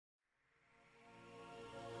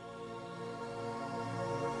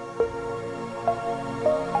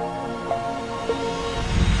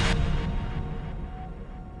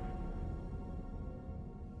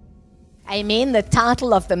Amen. The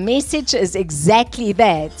title of the message is exactly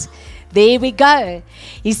that. There we go.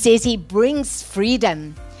 He says he brings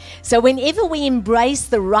freedom. So whenever we embrace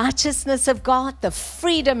the righteousness of God, the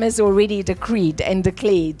freedom is already decreed and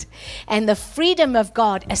declared. And the freedom of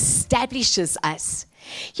God establishes us.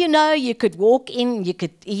 You know, you could walk in, you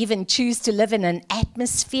could even choose to live in an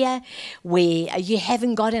atmosphere where you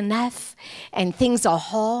haven't got enough and things are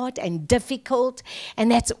hard and difficult,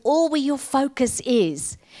 and that's all where your focus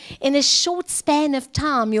is. In a short span of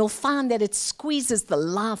time, you'll find that it squeezes the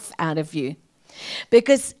life out of you,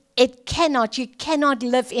 because you cannot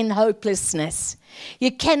live in hopelessness.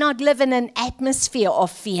 You cannot live in an atmosphere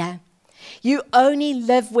of fear. You only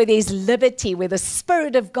live where there's liberty, where the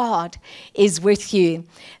Spirit of God is with you.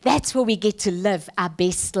 That's where we get to live our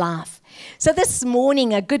best life. So this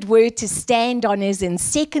morning, a good word to stand on is in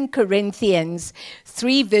 2 Corinthians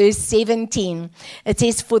 3 verse 17. It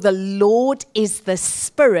says, "For the Lord is the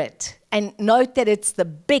Spirit." And note that it's the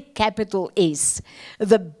big capital S,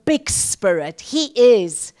 the big Spirit. He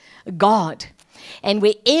is God. And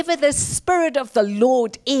wherever the Spirit of the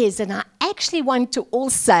Lord is, and I actually want to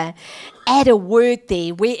also add a word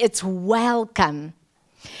there where it's welcome.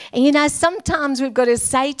 And you know, sometimes we've got to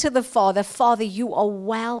say to the Father, "Father, you are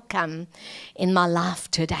welcome in my life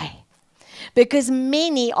today." Because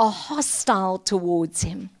many are hostile towards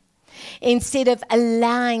him instead of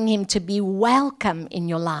allowing him to be welcome in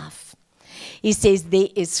your life. He says there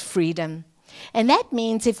is freedom. And that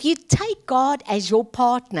means if you take God as your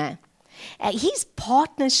partner, his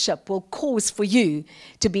partnership will cause for you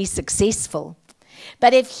to be successful.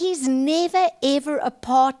 But if he's never ever a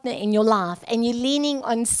partner in your life and you're leaning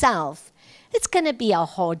on self, it's going to be a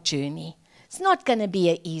hard journey. It's not going to be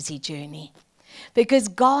an easy journey, because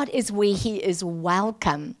God is where he is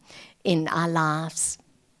welcome in our lives.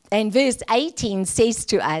 And verse 18 says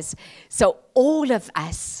to us, so all of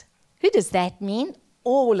us, who does that mean?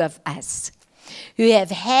 All of us who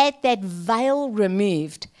have had that veil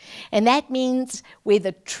removed. And that means where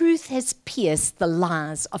the truth has pierced the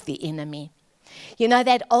lies of the enemy. You know,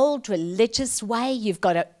 that old religious way, you've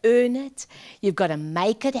got to earn it, you've got to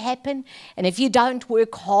make it happen, and if you don't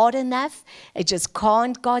work hard enough, it just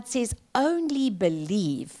can't. God says, only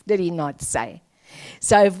believe, did he not say?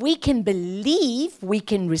 So if we can believe, we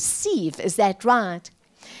can receive. Is that right?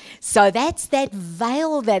 So that's that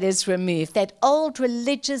veil that is removed. That old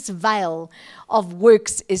religious veil of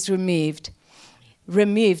works is removed.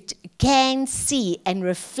 Can see and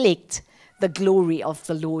reflect the glory of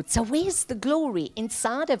the Lord. So where's the glory?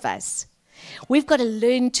 Inside of us. We've got to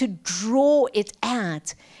learn to draw it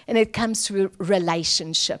out, and it comes through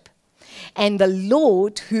relationship. And the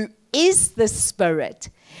Lord, who is the Spirit,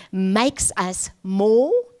 makes us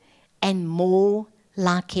more and more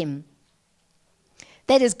like him.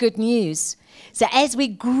 That is good news. So as we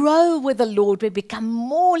grow with the Lord, we become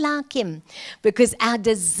more like him because our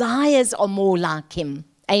desires are more like him.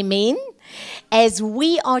 Amen? As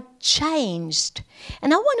we are changed.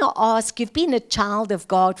 And I want to ask, you've been a child of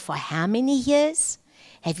God for how many years?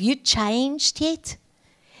 Have you changed yet?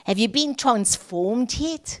 Have you been transformed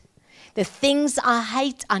yet? The things I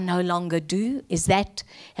hate, I no longer do.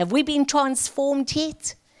 Have we been transformed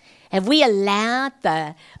yet? Have we allowed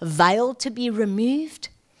the veil to be removed?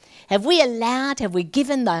 Have we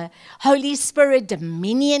given the Holy Spirit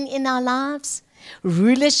dominion in our lives?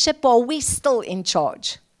 Rulership, or are we still in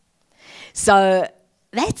charge? So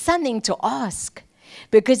that's something to ask,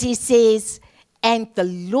 because he says, and the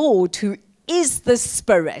Lord, who is the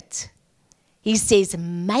Spirit, he says,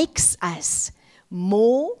 makes us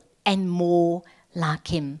more and more like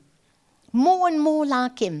him. More and more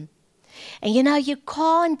like him. And you know, you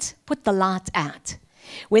can't put the light out.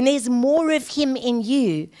 When there's more of him in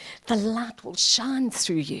you, the light will shine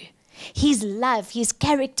through you. His love, his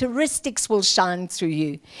characteristics will shine through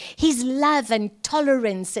you. His love and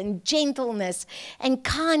tolerance and gentleness and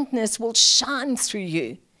kindness will shine through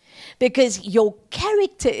you, because your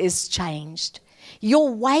character is changed. Your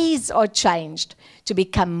ways are changed to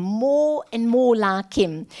become more and more like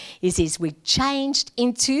him. He says we're changed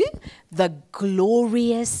into the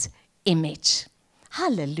glorious image.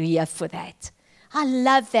 Hallelujah for that. I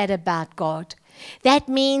love that about God. That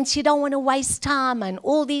means you don't want to waste time on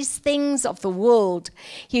all these things of the world.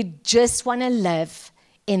 You just want to live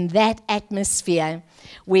in that atmosphere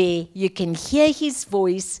where you can hear his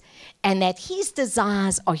voice, and that his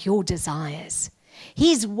desires are your desires.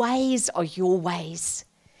 His ways are your ways.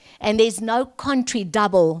 And there's no contrary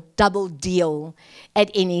double deal at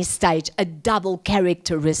any stage, a double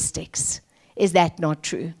characteristics. Is that not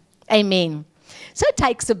true? Amen. So it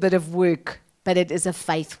takes a bit of work, but it is a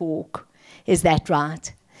faith walk. Is that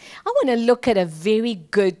right? I want to look at a very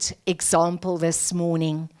good example this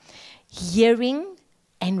morning. Hearing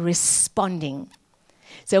and responding.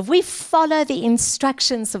 So if we follow the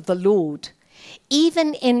instructions of the Lord,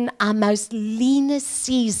 even in our most leanest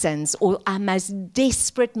seasons or our most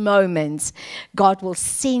desperate moments, God will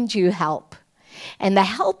send you help. And the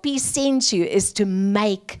help He sends you is to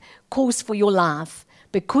make course for your life,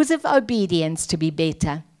 because of obedience, to be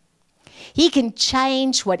better. He can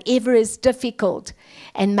change whatever is difficult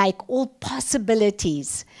and make all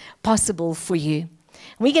possibilities possible for you.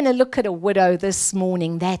 We're going to look at a widow this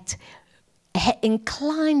morning that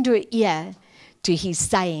inclined her ear to His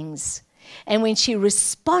sayings. And when she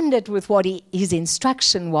responded with what His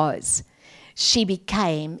instruction was, she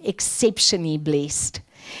became exceptionally blessed.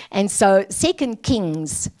 And so 2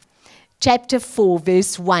 Kings chapter 4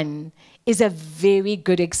 verse 1 is a very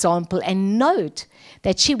good example. And note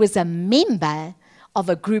that she was a member of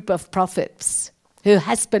a group of prophets. Her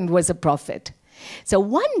husband was a prophet. So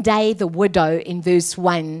one day the widow in verse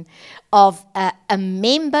 1 of a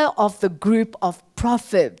member of the group of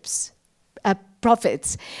prophets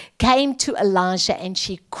came to Elijah, and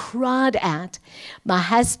she cried out, "My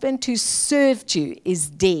husband who served you is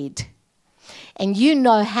dead." And you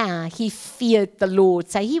know how he feared the Lord.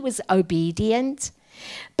 So he was obedient.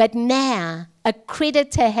 But now a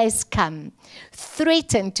creditor has come,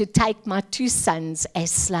 threatened to take my 2 sons as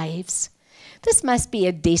slaves. This must be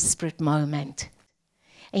a desperate moment.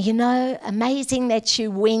 And you know, amazing that she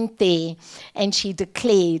went there and she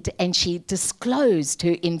declared and she disclosed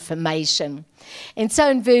her information. And so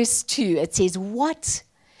in verse 2 it says, what?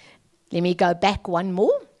 Let me go back one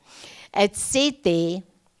more. It said there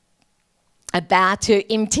about her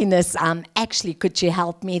emptiness. Actually, could you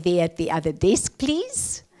help me there at the other desk,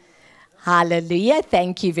 please? Hallelujah.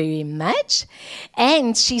 Thank you very much.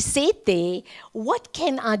 And she said there, what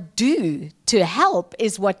can I do to help,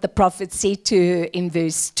 is what the prophet said to her in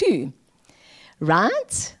verse 2.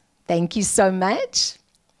 Right? Thank you so much.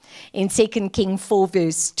 In 2 Kings 4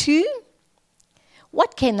 verse 2,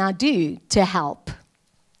 what can I do to help,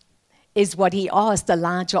 is what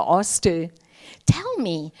Elijah asked her. Tell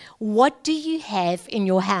me, what do you have in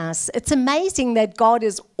your house? It's amazing that God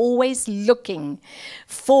is always looking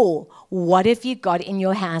for what have you got in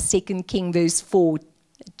your house. 2 Kings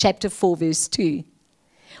chapter 4 verse 2.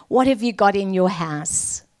 What have you got in your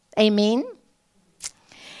house? Amen?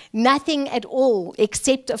 Nothing at all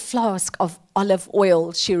except a flask of olive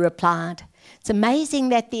oil, she replied. It's amazing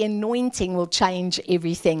that the anointing will change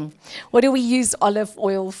everything. What do we use olive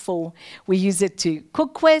oil for? We use it to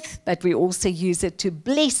cook with, but we also use it to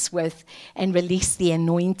bless with and release the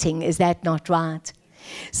anointing. Is that not right?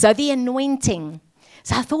 So the anointing.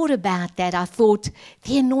 So I thought about that. I thought,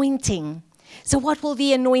 the anointing. So what will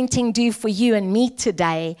the anointing do for you and me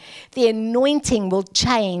today? The anointing will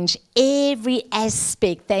change every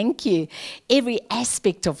aspect, thank you, every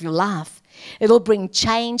aspect of your life. It'll bring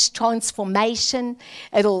change, transformation.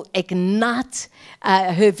 It'll ignite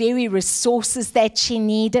her very resources that she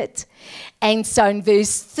needed. And so in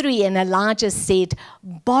verse 3, and Elijah said,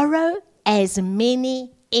 borrow as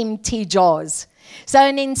many empty jars. So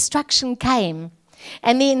an instruction came.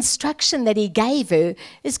 And the instruction that he gave her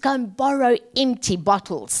is go and borrow empty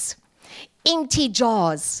bottles, empty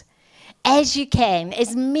jars, as you can,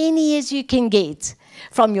 as many as you can get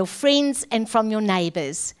from your friends and from your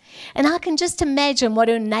neighbors. And I can just imagine what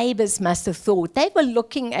her neighbors must have thought. They were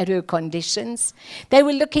looking at her conditions. They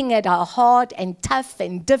were looking at how hard and tough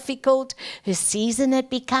and difficult her season had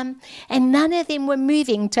become. And none of them were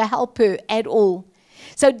moving to help her at all.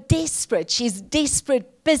 So desperate, she's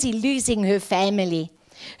desperate, busy losing her family.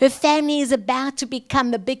 Her family is about to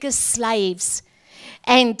become the biggest slaves.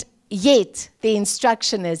 And yet the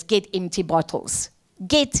instruction is get empty bottles,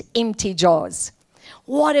 get empty jars.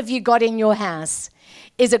 What have you got in your house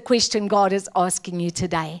is a question God is asking you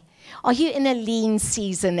today. Are you in a lean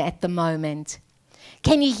season at the moment?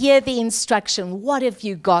 Can you hear the instruction? What have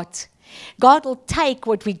you got? God will take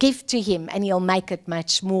what we give to Him and He'll make it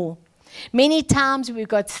much more. Many times we've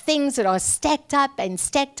got things that are stacked up and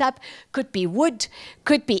stacked up. Could be wood,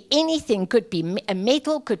 could be anything, could be a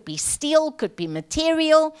metal, could be steel, could be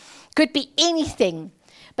material, could be anything.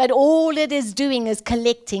 But all it is doing is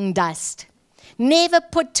collecting dust. Never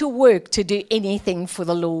put to work to do anything for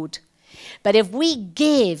the Lord. But if we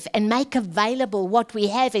give and make available what we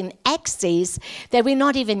have in access that we're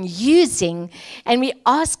not even using, and we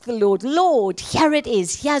ask the Lord, Lord, here it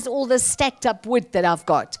is. Here's all the stacked up wood that I've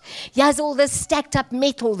got. Here's all the stacked up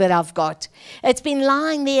metal that I've got. It's been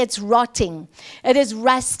lying there. It's rotting. It is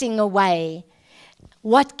rusting away.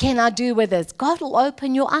 What can I do with it? God will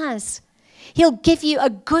open your eyes. He'll give you a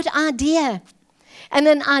good idea. and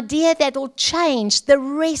an idea that will change the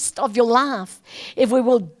rest of your life if we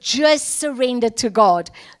will just surrender to God.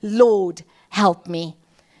 Lord, help me.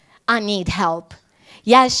 I need help.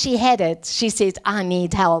 Yeah, she had it. She said, I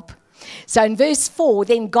need help. So in verse 4,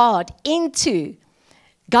 then God,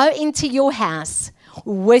 go into your house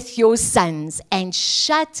with your sons and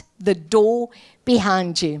shut the door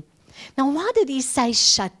behind you. Now, why did he say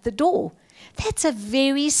shut the door? That's a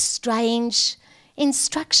very strange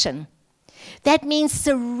instruction. That means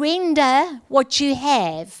surrender what you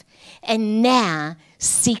have and now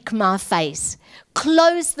seek my face.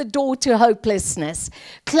 Close the door to hopelessness.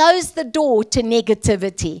 Close the door to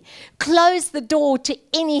negativity. Close the door to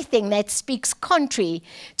anything that speaks contrary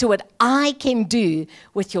to what I can do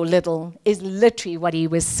with your little, is literally what he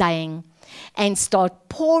was saying. And start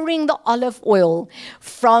pouring the olive oil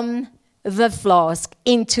from the flask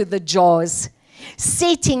into the jars,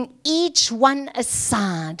 setting each one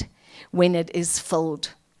aside when it is filled.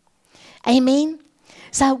 Amen?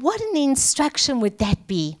 So what an instruction would that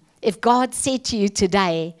be if God said to you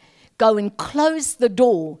today, go and close the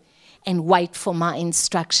door and wait for my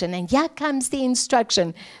instruction. And here comes the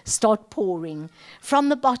instruction. Start pouring from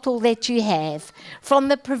the bottle that you have, from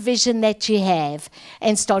the provision that you have,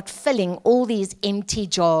 and start filling all these empty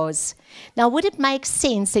jars. Now, would it make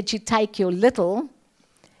sense that you take your little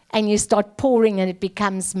and you start pouring and it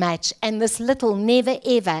becomes much, and this little never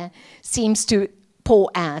ever seems to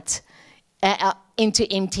pour out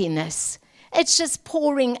into emptiness? It's just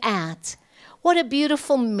pouring out. What a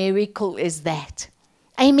beautiful miracle is that.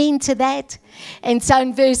 Amen to that. And so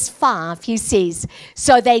in verse 5, he says,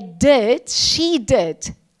 so she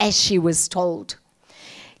did as she was told.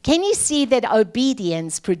 Can you see that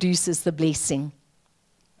obedience produces the blessing?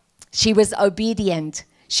 She was obedient.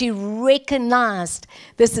 She recognized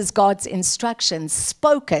this is God's instructions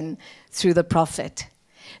spoken through the prophet.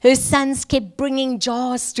 Her sons kept bringing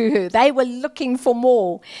jars to her. They were looking for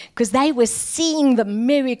more because they were seeing the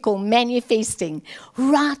miracle manifesting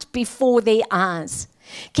right before their eyes.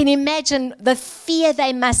 Can you imagine the fear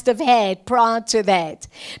they must have had prior to that?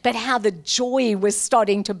 But how the joy was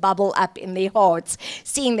starting to bubble up in their hearts,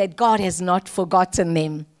 seeing that God has not forgotten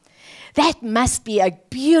them. That must be a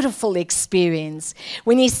beautiful experience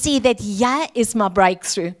when you see that here is my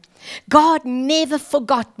breakthrough. God never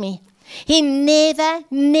forgot me. He never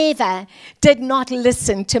did not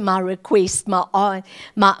listen to my request,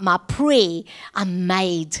 my prayer I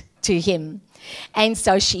made to him. And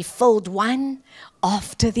so she filled one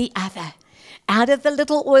after the other. Out of the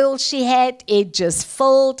little oil she had, it just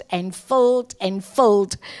filled and filled and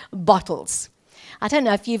filled bottles. I don't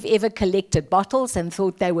know if you've ever collected bottles and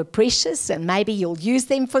thought they were precious and maybe you'll use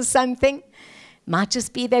them for something. Might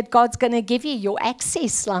just be that God's going to give you your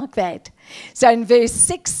access like that. So in verse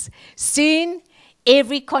 6, soon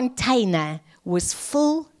every container was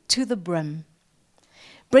full to the brim.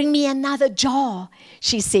 Bring me another jar,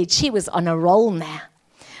 she said. She was on a roll now.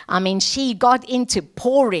 I mean, she got into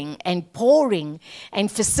pouring and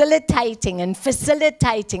facilitating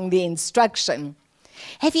the instruction.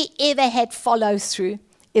 Have you ever had follow through?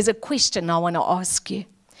 Is a question I want to ask you.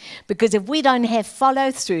 Because if we don't have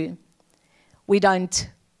follow through, we don't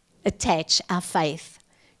attach our faith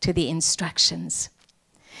to the instructions.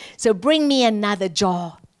 So bring me another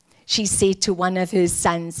jar, she said to one of her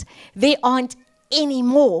sons. There aren't any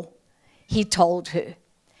more, he told her.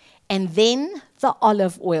 And then the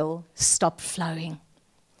olive oil stopped flowing.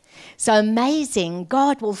 So amazing,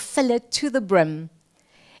 God will fill it to the brim,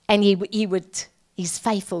 and he's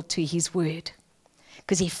faithful to his word.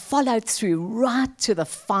 Because he followed through right to the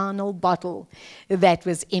final bottle that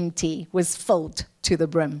was empty, was filled to the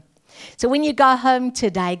brim. So when you go home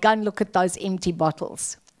today, go and look at those empty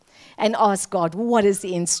bottles and ask God, what is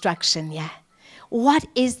the instruction here? What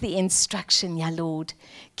is the instruction here, Lord?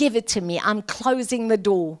 Give it to me. I'm closing the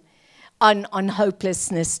door on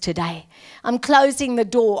hopelessness today. I'm closing the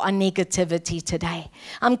door on negativity today.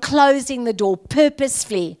 I'm closing the door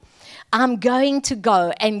purposefully. I'm going to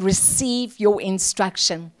go and receive your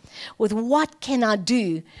instruction with what can I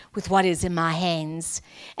do with what is in my hands.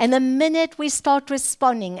 And the minute we start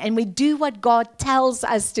responding and we do what God tells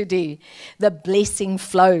us to do, the blessing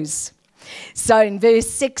flows. So in verse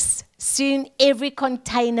 6, soon every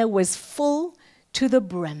container was full to the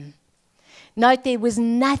brim. Note there was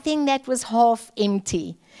nothing that was half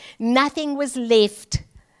empty. Nothing was left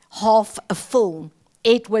half full.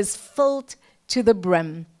 It was filled to the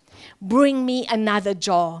brim. Bring me another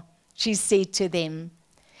jar, she said to them.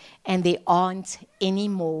 And there aren't any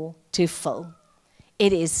more to fill.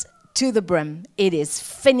 It is to the brim. It is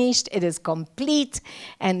finished. It is complete.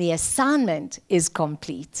 And the assignment is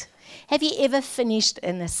complete. Have you ever finished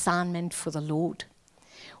an assignment for the Lord?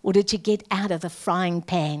 Or did you get out of the frying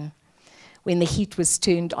pan when the heat was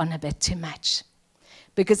turned on a bit too much?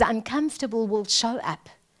 Because uncomfortable will show up.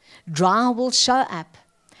 Dry will show up.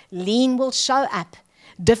 Lean will show up.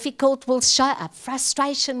 Difficult will show up.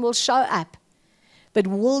 Frustration will show up. But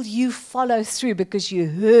will you follow through because you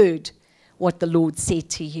heard what the Lord said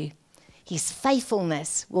to you? His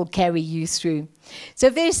faithfulness will carry you through. So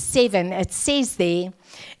verse 7, it says there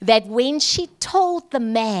that when she told the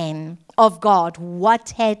man of God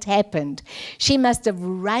what had happened, she must have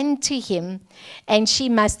run to him and she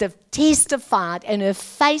must have testified and her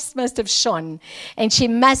face must have shone and she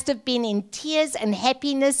must have been in tears and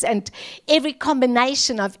happiness and every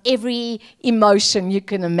combination of every emotion you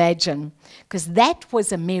can imagine, because that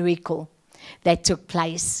was a miracle that took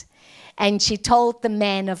place. And she told the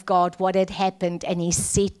man of God what had happened, and he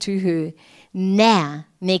said to her, now,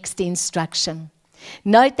 next instruction.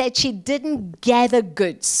 Note that she didn't gather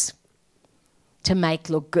goods to make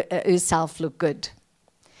herself look good.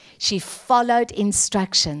 She followed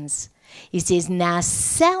instructions. He says, now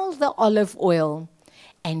sell the olive oil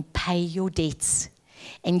and pay your debts,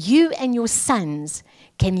 and you and your sons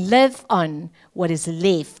can live on what is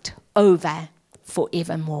left over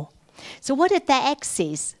forevermore. So what did they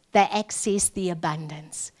access? They access the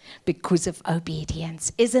abundance because of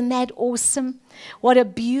obedience. Isn't that awesome? What a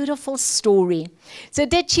beautiful story. So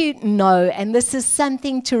did you know, and this is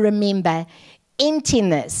something to remember,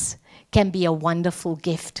 emptiness can be a wonderful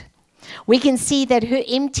gift. We can see that her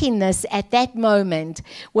emptiness at that moment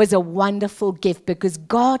was a wonderful gift because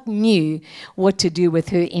God knew what to do with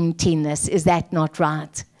her emptiness. Is that not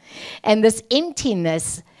right? And this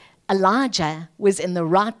emptiness, Elijah was in the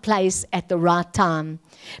right place at the right time.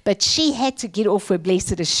 But she had to get off her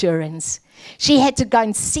blessed assurance. She had to go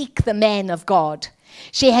and seek the man of God.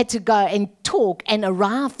 She had to go and talk and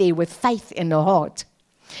arrive there with faith in her heart.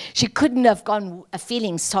 She couldn't have gone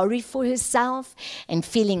feeling sorry for herself and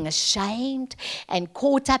feeling ashamed and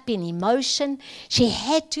caught up in emotion. She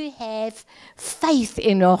had to have faith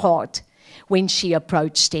in her heart when she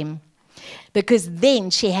approached him, because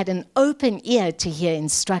then she had an open ear to hear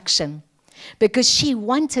instruction, because she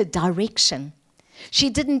wanted direction.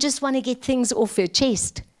 She didn't just want to get things off her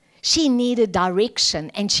chest. She needed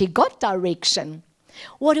direction, and she got direction.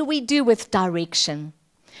 What do we do with direction?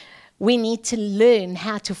 We need to learn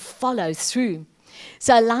how to follow through.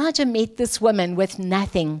 So Elijah met this woman with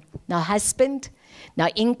nothing, no husband, no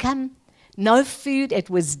income, no food. It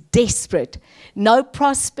was desperate. No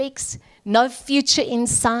prospects, no future in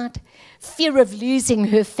sight, fear of losing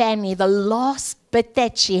her family. The last bit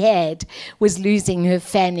that she had was losing her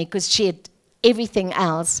family because she had everything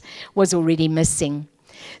else was already missing.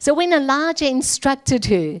 So when Elijah instructed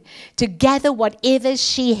her to gather whatever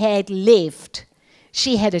she had left,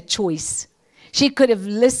 she had a choice. She could have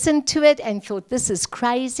listened to it and thought, this is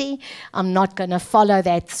crazy, I'm not going to follow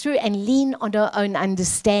that through, and lean on her own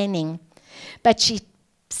understanding. But she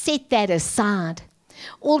set that aside.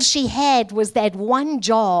 All she had was that one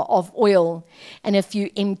jar of oil and a few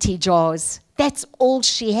empty jars. That's all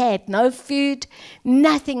she had. No food,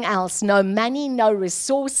 nothing else. No money, no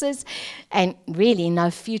resources, and really no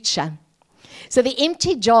future. So the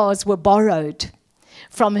empty jars were borrowed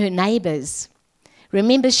from her neighbors.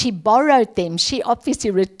 Remember, she borrowed them. She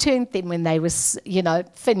obviously returned them when they were,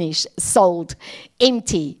 finished, sold,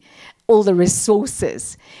 empty, all the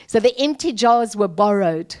resources. So the empty jars were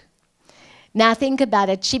borrowed. Now think about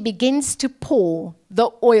it. She begins to pour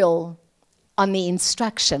the oil on the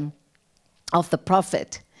instruction of the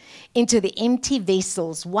prophet into the empty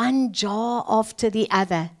vessels, one jar after the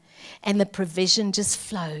other, and the provision just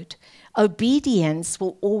flowed. Obedience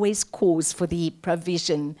will always cause for the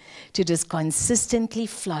provision to just consistently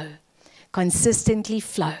flow, consistently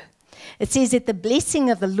flow. It says that the blessing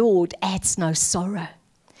of the Lord adds no sorrow.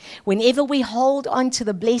 Whenever we hold on to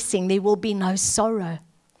the blessing, there will be no sorrow.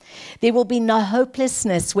 There will be no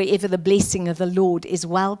hopelessness wherever the blessing of the Lord is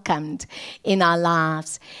welcomed in our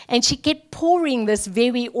lives. And she kept pouring this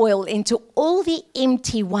very oil into all the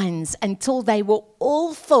empty ones until they were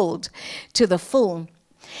all filled to the full.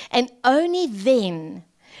 And only then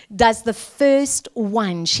does the first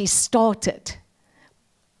one she started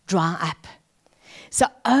dry up. So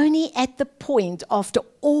only at the point after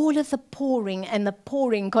all of the pouring and the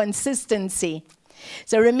pouring consistency.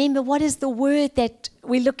 So remember, what is the word that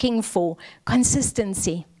we're looking for?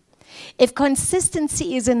 Consistency. If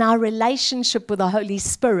consistency is in our relationship with the Holy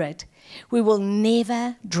Spirit, we will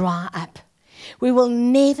never dry up. We will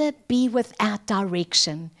never be without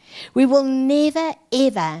direction. We will never,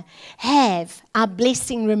 ever have our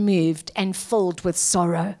blessing removed and filled with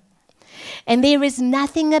sorrow. And there is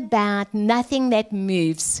nothing that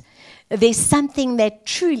moves There's something that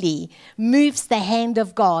truly moves the hand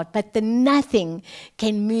of God, but the nothing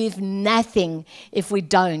can move nothing if we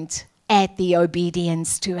don't add the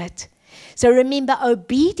obedience to it. So remember,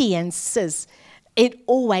 obedience it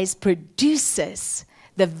always produces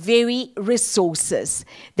the very resources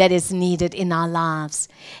that is needed in our lives.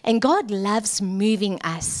 And God loves moving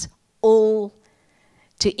us all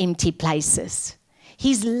to empty places.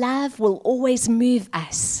 His love will always move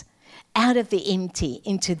us out of the empty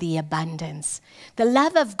into the abundance. The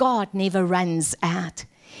love of God never runs out.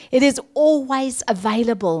 It is always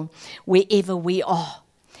available wherever we are.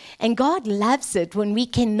 And God loves it when we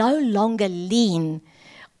can no longer lean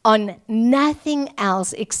on nothing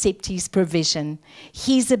else except His provision,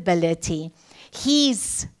 His ability.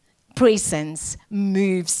 His presence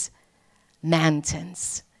moves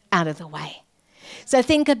mountains out of the way. So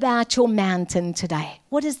think about your mountain today.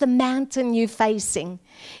 What is the mountain you're facing?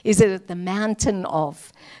 Is it the mountain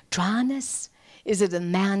of dryness? Is it the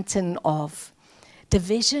mountain of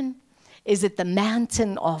division? Is it the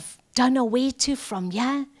mountain of don't know where to from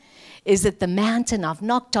here? Is it the mountain I've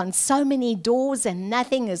knocked on so many doors and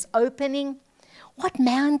nothing is opening? What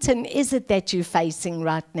mountain is it that you're facing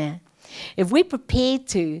right now? If we're prepared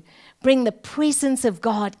to bring the presence of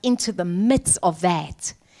God into the midst of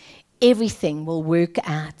that, everything will work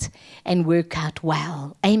out and work out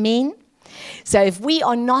well. Amen? So if we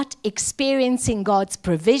are not experiencing God's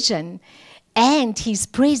provision and His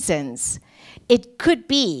presence, it could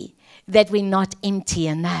be that we're not empty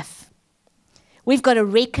enough. We've got to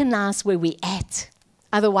recognize where we're at.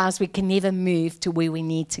 Otherwise, we can never move to where we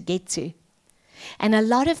need to get to. And a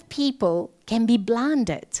lot of people can be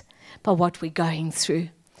blinded by what we're going through,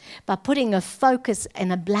 by putting a focus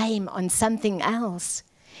and a blame on something else,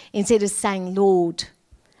 instead of saying, Lord,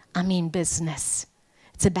 I'm in business.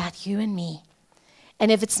 It's about you and me.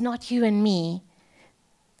 And if it's not you and me,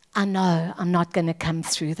 I know I'm not going to come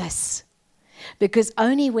through this. Because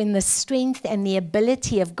only when the strength and the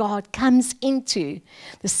ability of God comes into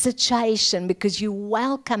the situation, because you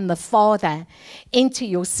welcome the Father into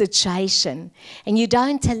your situation, and you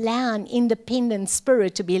don't allow an independent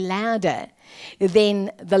spirit to be louder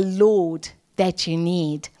than the Lord that you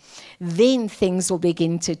need, then things will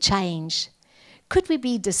begin to change. Could we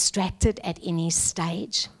be distracted at any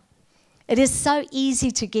stage? It is so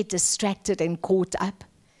easy to get distracted and caught up.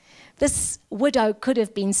 This widow could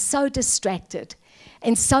have been so distracted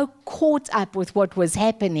and so caught up with what was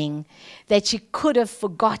happening that she could have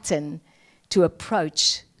forgotten to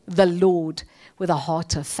approach the Lord with a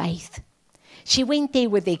heart of faith. She went there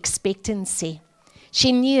with expectancy.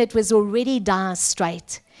 She knew it was already dire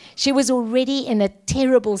straits. She was already in a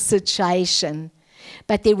terrible situation,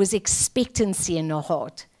 but there was expectancy in her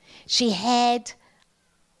heart. She had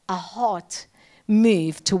a heart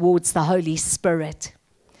moved towards the Holy Spirit.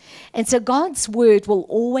 And so God's word will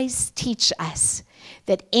always teach us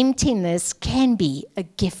that emptiness can be a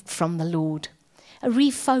gift from the Lord, a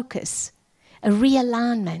refocus, a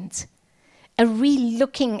realignment, a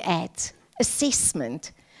re-looking at,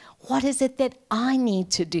 assessment. What is it that I need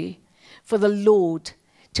to do for the Lord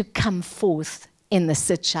to come forth in the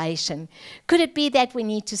situation? Could it be that we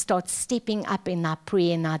need to start stepping up in our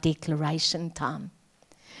prayer and our declaration time?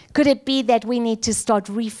 Could it be that we need to start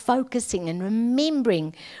refocusing and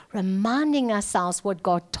reminding ourselves what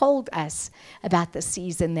God told us about the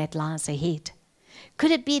season that lies ahead?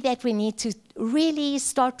 Could it be that we need to really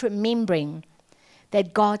start remembering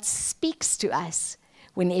that God speaks to us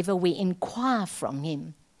whenever we inquire from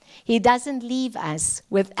Him? He doesn't leave us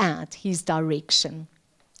without His direction.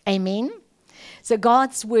 Amen? So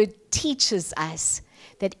God's word teaches us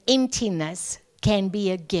that emptiness can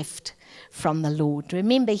be a gift from the Lord.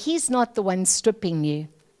 Remember, He's not the one stripping you.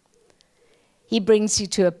 He brings you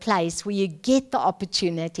to a place where you get the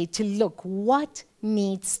opportunity to look what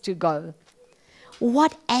needs to go,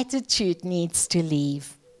 what attitude needs to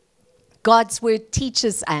leave. God's word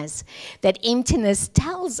teaches us that emptiness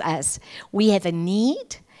tells us we have a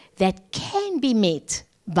need that can be met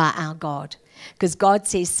by our God. Because God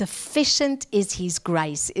says, sufficient is His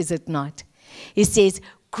grace, is it not? He says,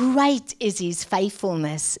 great is His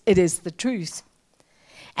faithfulness. It is the truth.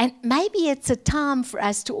 And maybe it's a time for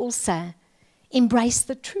us to also embrace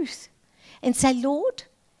the truth and say, Lord,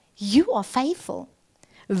 you are faithful.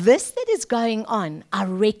 This that is going on, I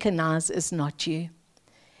recognize is not you.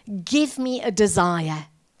 Give me a desire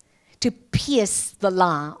to pierce the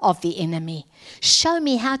lie of the enemy. Show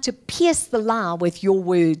me how to pierce the lie with your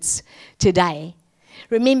words today.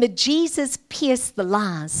 Remember, Jesus pierced the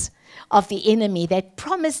lies of the enemy that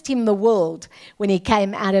promised him the world when he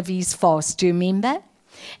came out of his fast. Do you remember?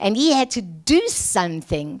 And he had to do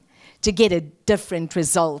something to get a different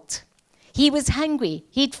result. He was hungry.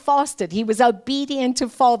 He'd fasted. He was obedient to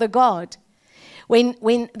Father God. When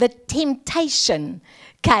the temptation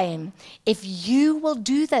came, if you will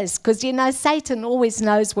do this, because Satan always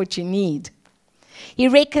knows what you need. He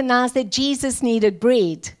recognized that Jesus needed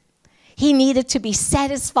bread. He needed to be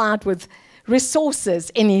satisfied with resources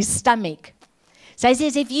in his stomach. So he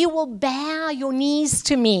says, if you will bow your knees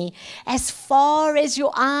to me as far as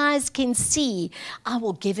your eyes can see, I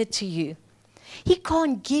will give it to you. He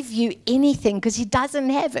can't give you anything because he doesn't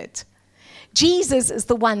have it. Jesus is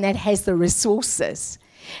the one that has the resources.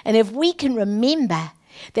 And if we can remember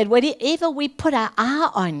that whatever we put our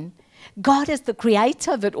eye on, God is the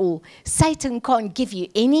creator of it all. Satan can't give you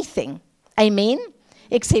anything. Amen?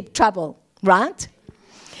 Except trouble, right?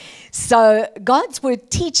 So God's word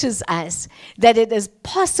teaches us that it is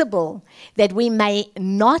possible that we may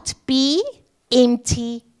not be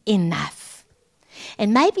empty enough.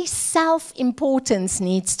 And maybe self-importance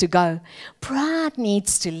needs to go. Pride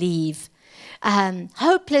needs to leave.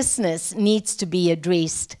 Hopelessness needs to be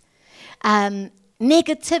addressed.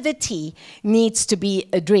 Negativity needs to be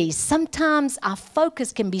addressed. Sometimes our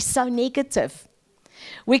focus can be so negative.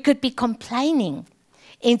 We could be complaining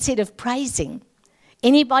instead of praising.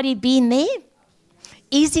 Anybody been there?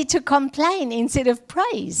 Easy to complain instead of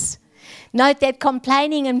praise. Note that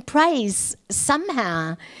complaining and praise,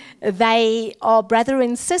 somehow they are brother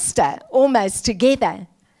and sister, almost together.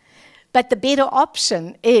 But the better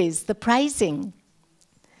option is the praising.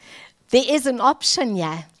 There is an option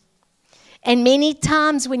here. And many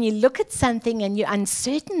times when you look at something and you're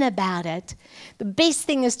uncertain about it, the best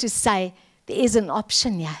thing is to say, there is an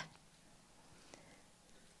option here.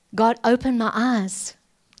 God, open my eyes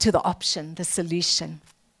to the option, the solution.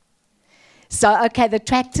 So, okay, the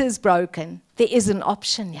tractor's broken. There is an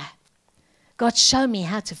option here. God, show me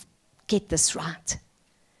how to get this right.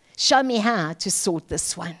 Show me how to sort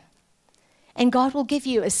this one. And God will give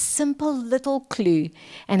you a simple little clue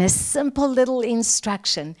and a simple little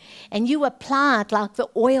instruction. And you apply it like the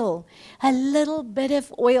oil, a little bit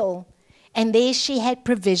of oil. And there she had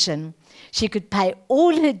provision. She could pay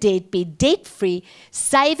all her debt, be debt-free,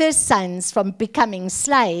 save her sons from becoming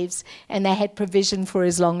slaves, and they had provision for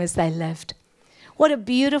as long as they lived. What a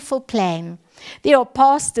beautiful plan. There are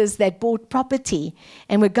pastors that bought property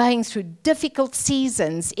and were going through difficult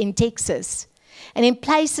seasons in Texas. And in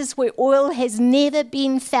places where oil has never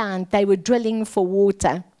been found, they were drilling for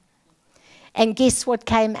water. And guess what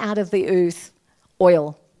came out of the earth?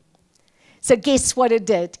 Oil. So guess what it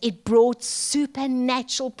did? It brought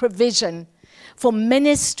supernatural provision for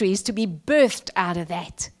ministries to be birthed out of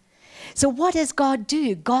that. So what does God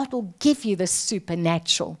do? God will give you the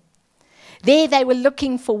supernatural. There they were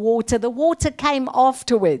looking for water. The water came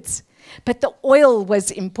afterwards, but the oil was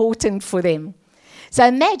important for them. So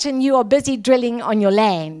imagine you are busy drilling on your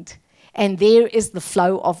land, and there is the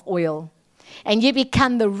flow of oil. And you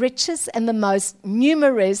become the richest and the most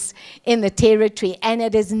numerous in the territory, and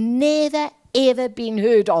it has never, ever been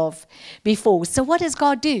heard of before. So what does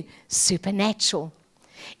God do? Supernatural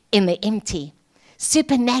in the empty,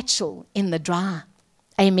 supernatural in the dry.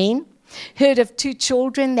 Amen? Heard of two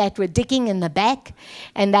children that were digging in the back,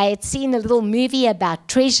 and they had seen a little movie about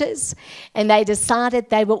treasures, and they decided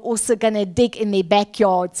they were also going to dig in their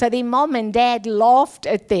backyard. So their mom and dad laughed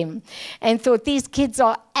at them and thought, these kids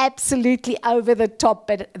are absolutely over the top,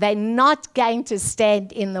 but they're not going to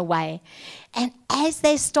stand in the way. And as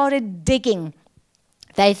they started digging,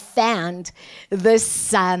 they found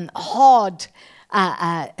this hard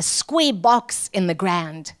square box in the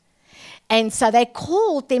ground. And so they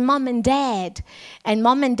called their mom and dad, and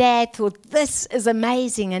mom and dad thought, this is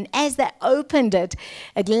amazing. And as they opened it,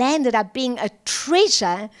 it landed up being a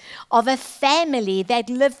treasure of a family that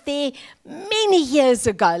lived there many years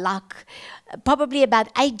ago, like probably about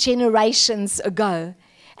 8 generations ago.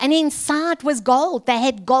 And inside was gold. They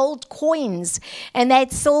had gold coins, and they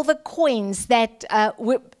had silver coins that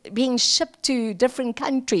were being shipped to different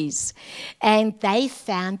countries. And they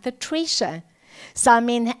found the treasure. So, I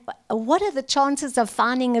mean, what are the chances of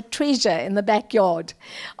finding a treasure in the backyard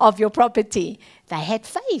of your property? They had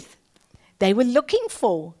faith. They were looking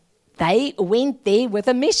for. They went there with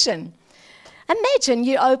a mission. Imagine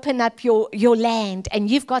you open up your land and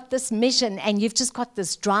you've got this mission and you've just got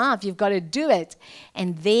this drive. You've got to do it.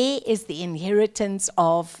 And there is the inheritance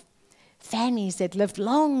of families that lived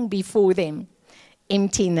long before them.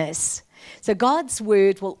 Emptiness. So God's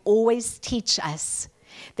word will always teach us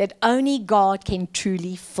that only God can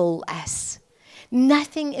truly fill us.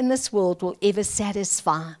 Nothing in this world will ever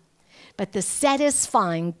satisfy, but the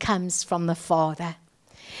satisfying comes from the Father.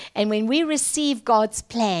 And when we receive God's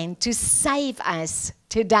plan to save us,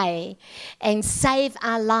 today and save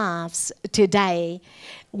our lives today,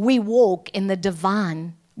 we walk in the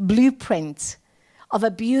divine blueprint of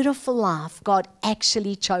a beautiful life God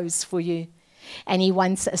actually chose for you. And He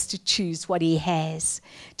wants us to choose what He has.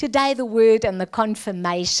 Today the word and the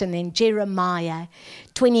confirmation in Jeremiah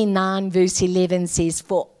 29 verse 11 says,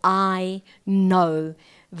 "For I know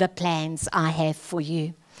the plans I have for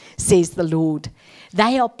you, says the Lord.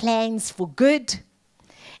 They are plans for good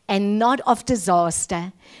and not of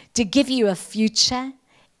disaster, to give you a future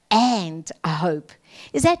and a hope."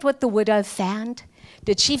 Is that what the widow found?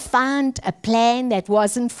 Did she find a plan that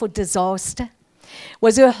wasn't for disaster?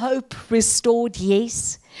 Was her hope restored?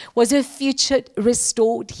 Yes. Was her future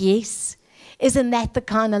restored? Yes. Isn't that the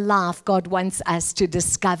kind of life God wants us to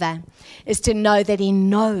discover? Is to know that He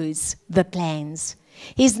knows the plans.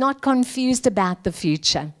 He's not confused about the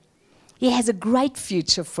future. He has a great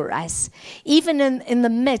future for us. Even in the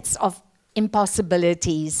midst of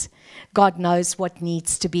impossibilities, God knows what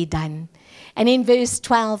needs to be done. And in verse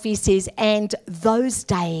 12 He says, "And those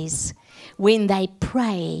days when they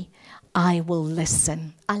pray, I will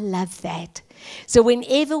listen." I love that. So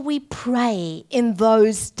whenever we pray in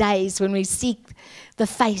those days, when we seek the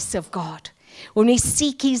face of God, when we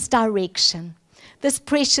seek His direction, this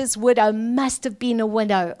precious widow must have been a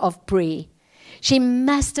widow of prayer. She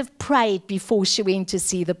must have prayed before she went to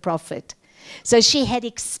see the prophet. So she had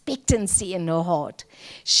expectancy in her heart.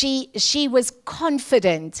 She was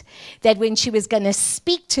confident that when she was going to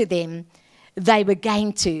speak to them, they were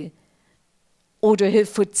going to order her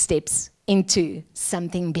footsteps into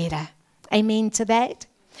something better. Amen to that?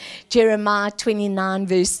 Jeremiah 29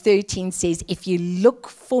 verse 13 says, "If you look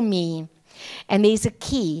for me," and there's a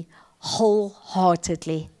key,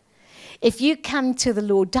 wholeheartedly. If you come to the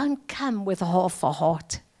Lord, don't come with half a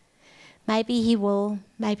heart. Maybe He will,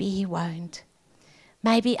 maybe He won't.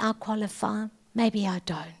 Maybe I qualify, maybe I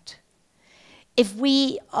don't. If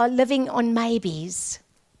we are living on maybes,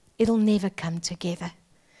 it'll never come together.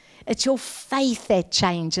 It's your faith that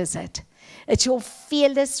changes it. It's your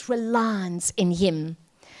fearless reliance in Him.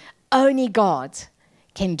 Only God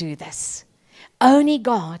can do this. Only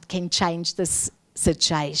God can change this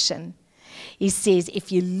situation. He says,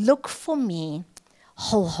 "If you look for me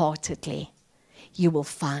wholeheartedly, you will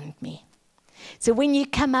find me." So when you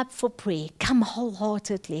come up for prayer, come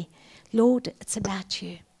wholeheartedly. "Lord, it's about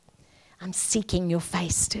you. I'm seeking your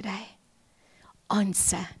face today.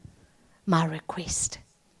 Answer my request."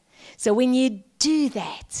 So when you do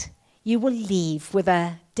that, you will leave with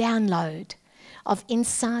a download of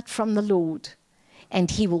insight from the Lord, and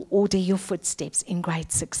He will order your footsteps in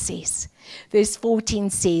great success. Verse 14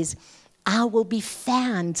 says, "I will be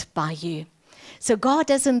found by you." So God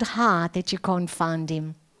doesn't hide that you can't find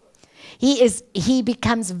Him. He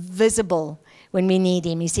becomes visible when we need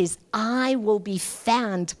Him. He says, "I will be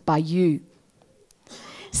found by you,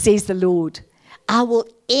 says the Lord. I will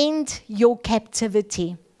end your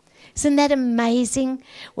captivity." Isn't that amazing?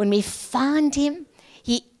 When we find Him,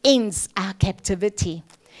 He ends our captivity.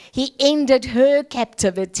 He ended her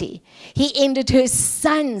captivity. He ended her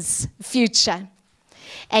son's future.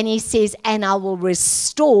 And He says, "And I will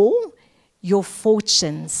restore your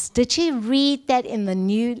fortunes." Did you read that in the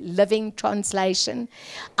New Living Translation?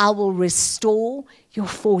 "I will restore your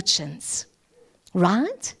fortunes."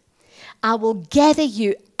 Right? "I will gather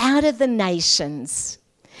you out of the nations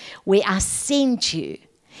where I sent you,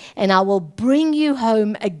 and I will bring you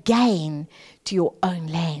home again to your own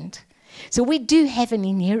land." So we do have an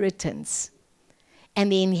inheritance,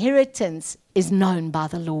 and the inheritance is known by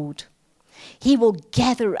the Lord. He will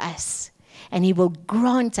gather us, and He will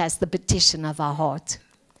grant us the petition of our heart.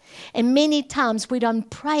 And many times we don't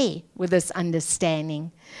pray with this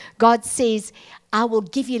understanding. God says, "I will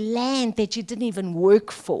give you land that you didn't even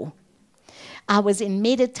work for." I was in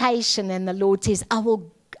meditation, and the Lord says,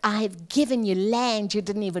 I have given you land you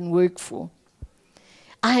didn't even work for.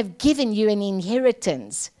 I have given you an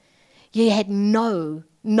inheritance you had no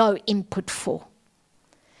input for.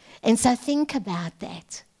 And so think about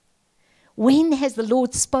that. When has the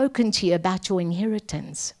Lord spoken to you about your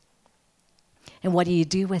inheritance? And what do you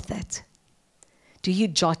do with it? Do you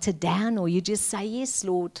jot it down, or you just say, "Yes,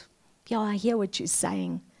 Lord, yeah, I hear what you're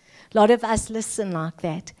saying"? A lot of us listen like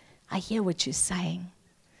that. "I hear what you're saying.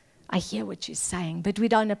 I hear what you're saying," but we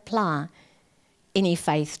don't apply any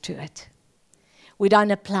faith to it. We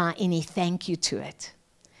don't apply any thank you to it.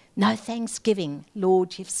 No thanksgiving.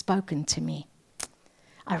 "Lord, you've spoken to me.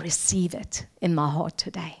 I receive it in my heart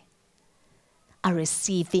today. I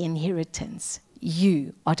receive the inheritance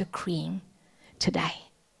you are decreeing today."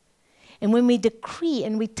 And when we decree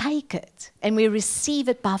and we take it and we receive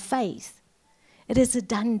it by faith, it is a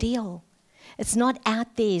done deal. It's not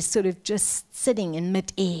out there sort of just sitting in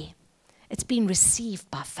midair. It's been received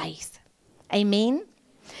by faith. Amen?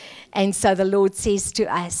 And so the Lord says to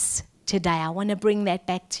us today, I want to bring that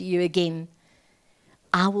back to you again.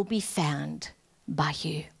 I will be found by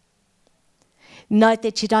you. Note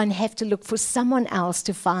that you don't have to look for someone else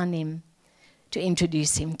to find him, to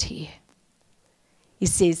introduce him to you. He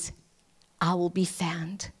says, I will be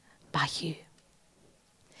found by you.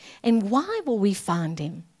 And why will we find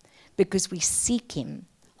him? Because we seek him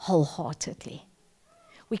wholeheartedly.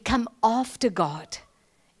 We come after God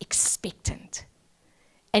expectant.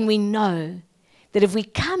 And we know that if we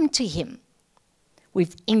come to him,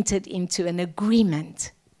 we've entered into an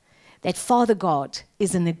agreement that Father God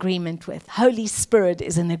is in agreement with. Holy Spirit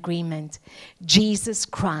is in agreement. Jesus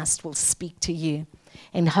Christ will speak to you,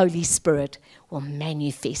 and Holy Spirit will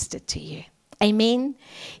manifest it to you. Amen?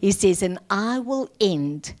 He says, and I will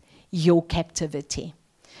end your captivity.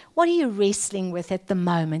 What are you wrestling with at the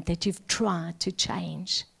moment that you've tried to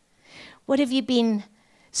change? What have you been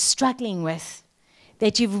struggling with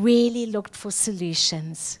that you've really looked for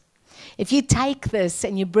solutions? If you take this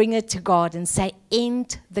and you bring it to God and say,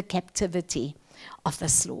 end the captivity of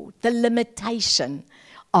this, Lord, the limitation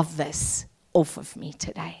of this off of me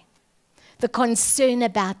today. The concern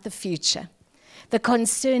about the future, the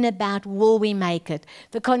concern about will we make it,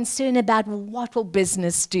 the concern about what will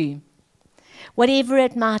business do. Whatever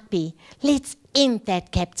it might be, let's end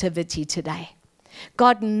that captivity today.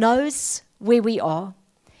 God knows where we are,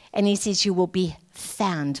 and he says, you will be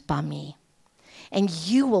found by me. And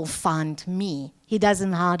you will find me. He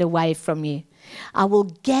doesn't hide away from you. I will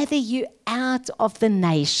gather you out of the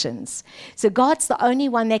nations. So God's the only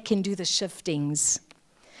one that can do the shiftings.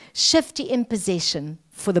 Shift you in possession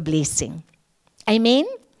for the blessing. Amen?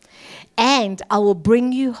 And I will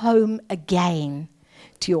bring you home again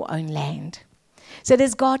to your own land. So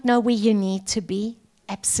does God know where you need to be?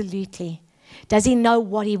 Absolutely. Does he know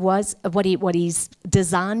what he's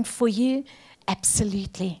designed for you?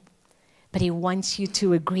 Absolutely. But he wants you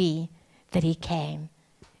to agree that he can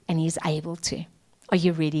and he's able to. Are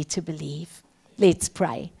you ready to believe? Let's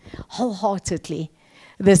pray wholeheartedly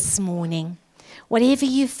this morning. Whatever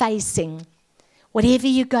you're facing, whatever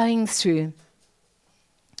you're going through,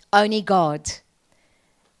 only God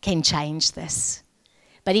can change this.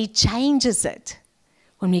 But he changes it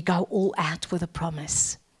when we go all out with a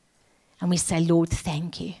promise. And we say, Lord,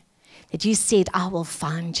 thank you that you said, I will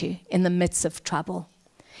find you in the midst of trouble.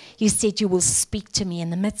 You said you will speak to me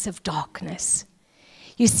in the midst of darkness.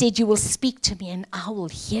 You said you will speak to me and I will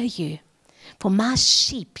hear you. For my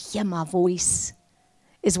sheep hear my voice,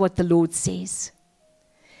 is what the Lord says.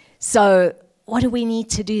 So what do we need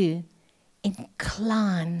to do?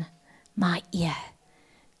 Incline my ear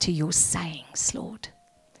to your sayings, Lord.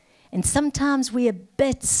 And sometimes we're a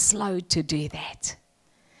bit slow to do that.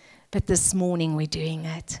 But this morning we're doing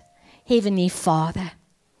it. Heavenly Father,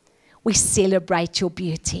 we celebrate your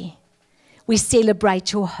beauty. We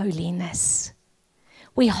celebrate your holiness.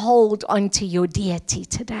 We hold on to your deity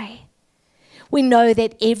today. We know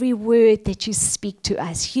that every word that you speak to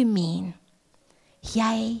us, you mean.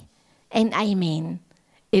 Yea and amen.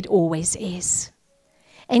 It always is.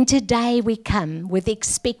 And today we come with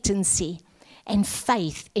expectancy and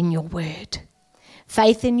faith in your word.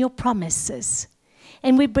 Faith in your promises.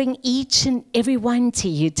 And we bring each and every one to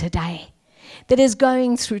you today that is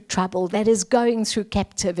going through trouble, that is going through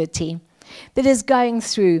captivity, that is going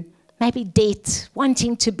through maybe debt,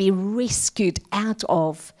 wanting to be rescued out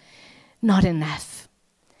of not enough.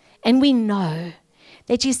 And we know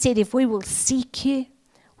that you said if we will seek you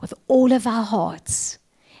with all of our hearts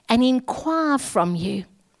and inquire from you,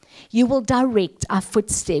 you will direct our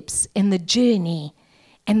footsteps in the journey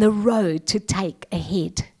and the road to take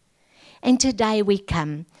ahead. And today we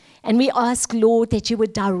come and we ask, Lord, that you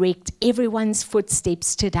would direct everyone's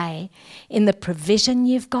footsteps today in the provision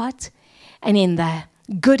you've got and in the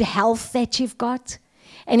good health that you've got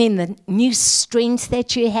and in the new strength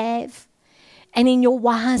that you have and in your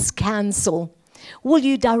wise counsel. Will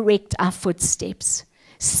you direct our footsteps?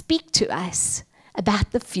 Speak to us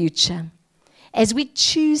about the future as we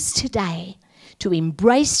choose today to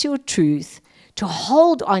embrace your truth, to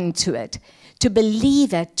hold on to it, to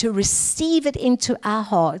believe it, to receive it into our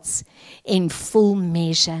hearts in full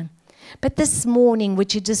measure. But this morning,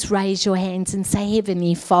 would you just raise your hands and say,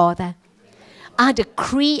 Heavenly Father, I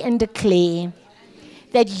decree and declare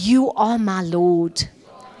that you are my Lord.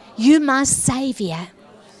 You my Savior.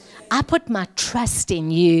 I put my trust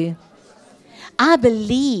in you. I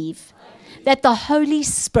believe that the Holy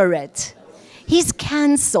Spirit, his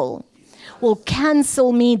counsel, will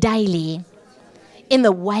counsel me daily in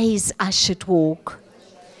the ways I should walk.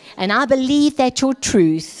 And I believe that your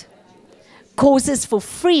truth causes for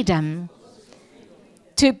freedom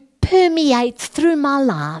to permeate through my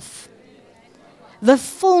life, the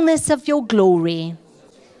fullness of your glory.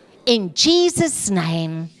 In Jesus'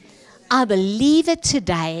 name, I believe it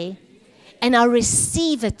today, and I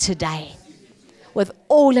receive it today with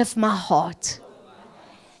all of my heart.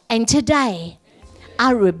 And today,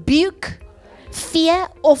 I rebuke fear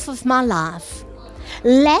off of my life,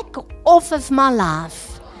 lack off of my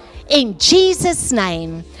life. In Jesus'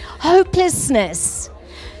 name, hopelessness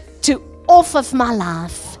off of my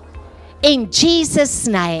life. In Jesus'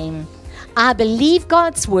 name, I believe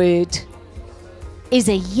God's word is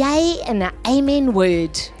a yea and an amen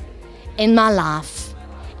word in my life.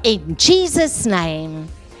 In Jesus' name.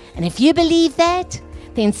 And if you believe that,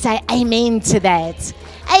 then say amen to that.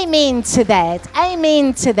 Amen to that.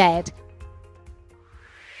 Amen to that.